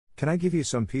Can I give you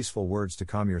some peaceful words to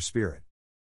calm your spirit?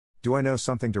 Do I know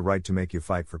something to write to make you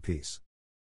fight for peace?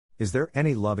 Is there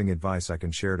any loving advice I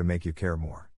can share to make you care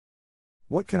more?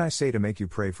 What can I say to make you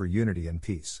pray for unity and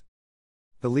peace?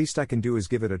 The least I can do is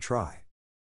give it a try.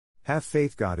 Have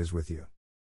faith, God is with you.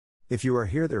 If you are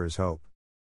here, there is hope.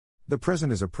 The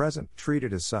present is a present, treat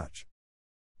it as such.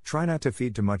 Try not to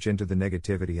feed too much into the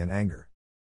negativity and anger.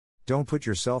 Don't put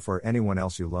yourself or anyone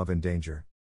else you love in danger.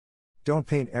 Don't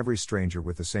paint every stranger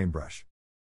with the same brush.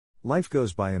 Life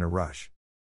goes by in a rush.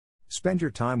 Spend your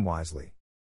time wisely.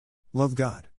 Love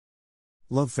God.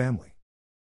 Love family.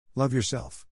 Love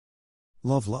yourself.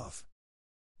 Love love.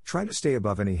 Try to stay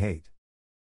above any hate.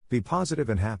 Be positive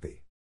and happy.